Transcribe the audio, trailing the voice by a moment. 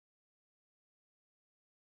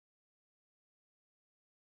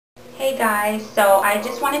Hey guys, so I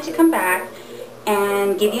just wanted to come back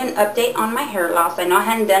and give you an update on my hair loss. I know I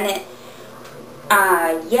hadn't done it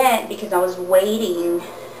yet because I was waiting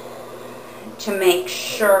to make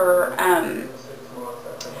sure that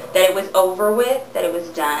it was over with, that it was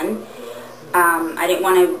done. I didn't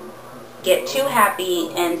want to get too happy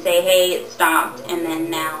and say, hey, it stopped, and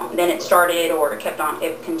then it started, or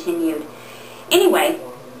it continued. Anyway,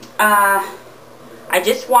 I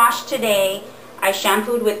just washed today. I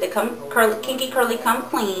shampooed with the Kinky Curly Come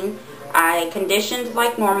Clean. I conditioned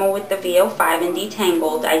like normal with the VO5 and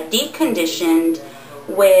detangled. I deep conditioned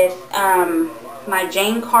with my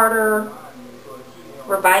Jane Carter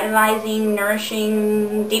Revitalizing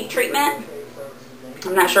Nourishing Deep Treatment.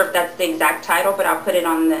 I'm not sure if that's the exact title, but I'll put it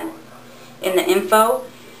on in the info.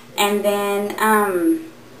 And then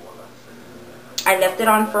I left it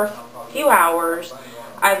on for a few hours.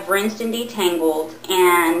 I've rinsed and detangled,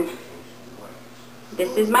 and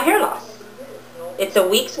this is my hair loss. It's a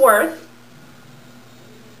week's worth,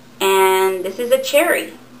 and this is a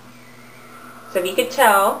cherry. So if you could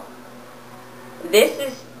tell, this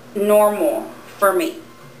is normal for me.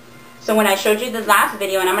 So when I showed you the last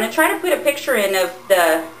video, and I'm going to try to put a picture in of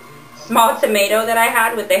the small tomato that I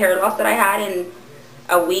had with the hair loss that I had in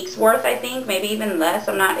a week's worth, I think, maybe even less.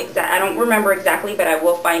 I don't remember exactly, but I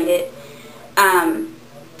will find it.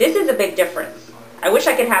 This is a big difference. I wish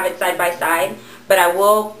I could have it side by side, but I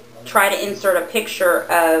will try to insert a picture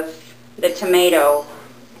of the tomato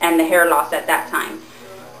and the hair loss at that time.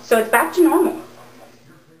 So it's back to normal.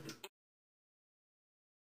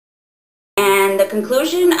 And the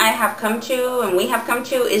conclusion I have come to, and we have come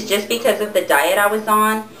to, is just because of the diet I was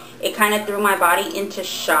on, it kind of threw my body into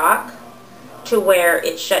shock to where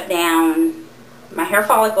it shut down my hair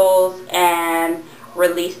follicles and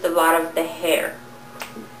released a lot of the hair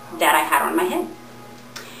that I had on my head.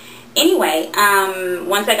 Anyway,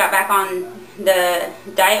 once I got back on, the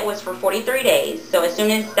diet was for 43 days. So as soon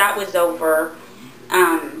as that was over,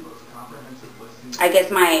 I guess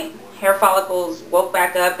my hair follicles woke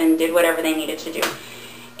back up and did whatever they needed to do.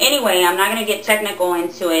 Anyway, I'm not going to get technical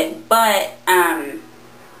into it, but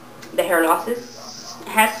the hair loss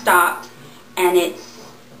has stopped, and it's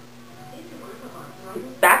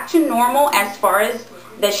back to normal as far as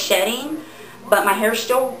the shedding, but my hair's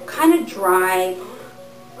still kind of dry.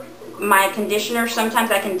 My conditioner, sometimes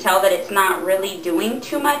I can tell that it's not really doing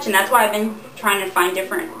too much, and that's why I've been trying to find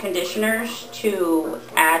different conditioners to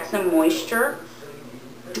add some moisture.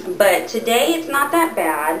 But today it's not that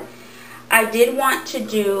bad. I did want to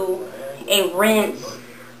do a rinse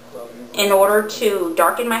in order to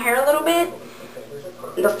darken my hair a little bit.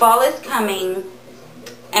 The fall is coming,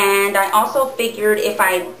 and I also figured if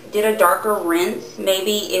I did a darker rinse,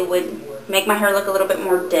 maybe it would make my hair look a little bit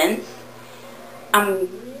more dense. I'm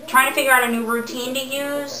trying to figure out a new routine to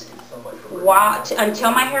use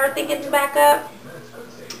until my hair thickens back up.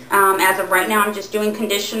 As of right now, I'm just doing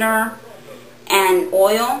conditioner and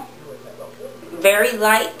oil, very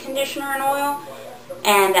light conditioner and oil,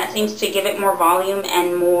 and that seems to give it more volume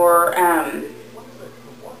and more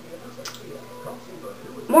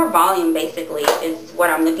volume, basically, is what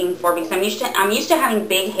I'm looking for, because I'm used to having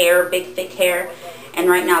big hair, big thick hair, and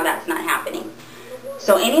right now that's not happening.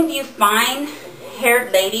 So any of you fine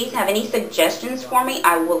haired ladies have any suggestions for me,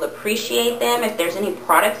 I will appreciate them. If there's any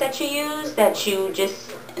products that you use that you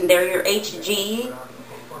just, they're your HG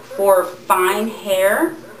for fine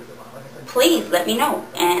hair, please let me know,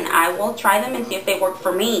 and I will try them and see if they work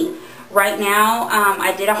for me. Right now,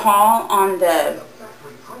 I did a haul on the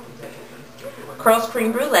Curls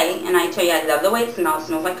Creme Brulee, and I tell you, I love the way it smells. It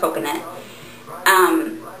smells like coconut.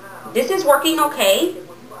 This is working okay.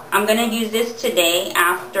 I'm going to use this today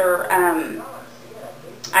after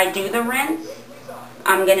I do the rinse.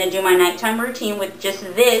 I'm going to do my nighttime routine with just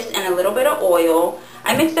this and a little bit of oil.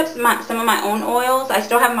 I mixed up some of my own oils. I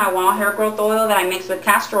still have my Wild Hair Growth oil that I mixed with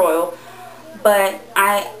castor oil, but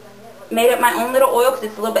I made up my own little oil because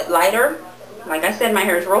it's a little bit lighter. Like I said, my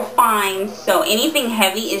hair is real fine, so anything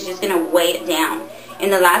heavy is just going to weigh it down.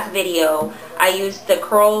 In the last video, I used the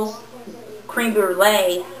Curls Creme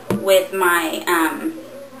Brulee with my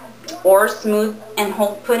Or Smooth and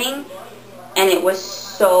Hold Pudding, and it was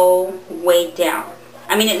so weighed down.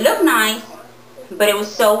 I mean, it looked nice, but it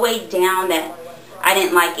was so weighed down that I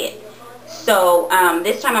didn't like it. So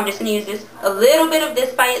this time I'm just going to use a little bit of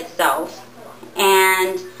this by itself,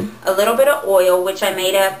 and a little bit of oil, which I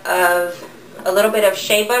made up of a little bit of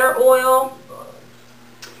shea butter oil,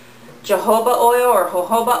 jojoba oil or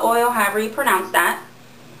jojoba oil, however you pronounce that,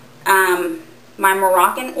 my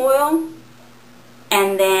Moroccan oil,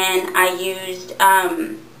 and then I used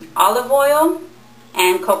olive oil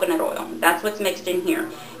and coconut oil. That's what's mixed in here.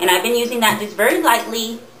 And I've been using that just very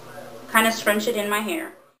lightly, kind of scrunch it in my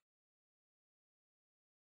hair.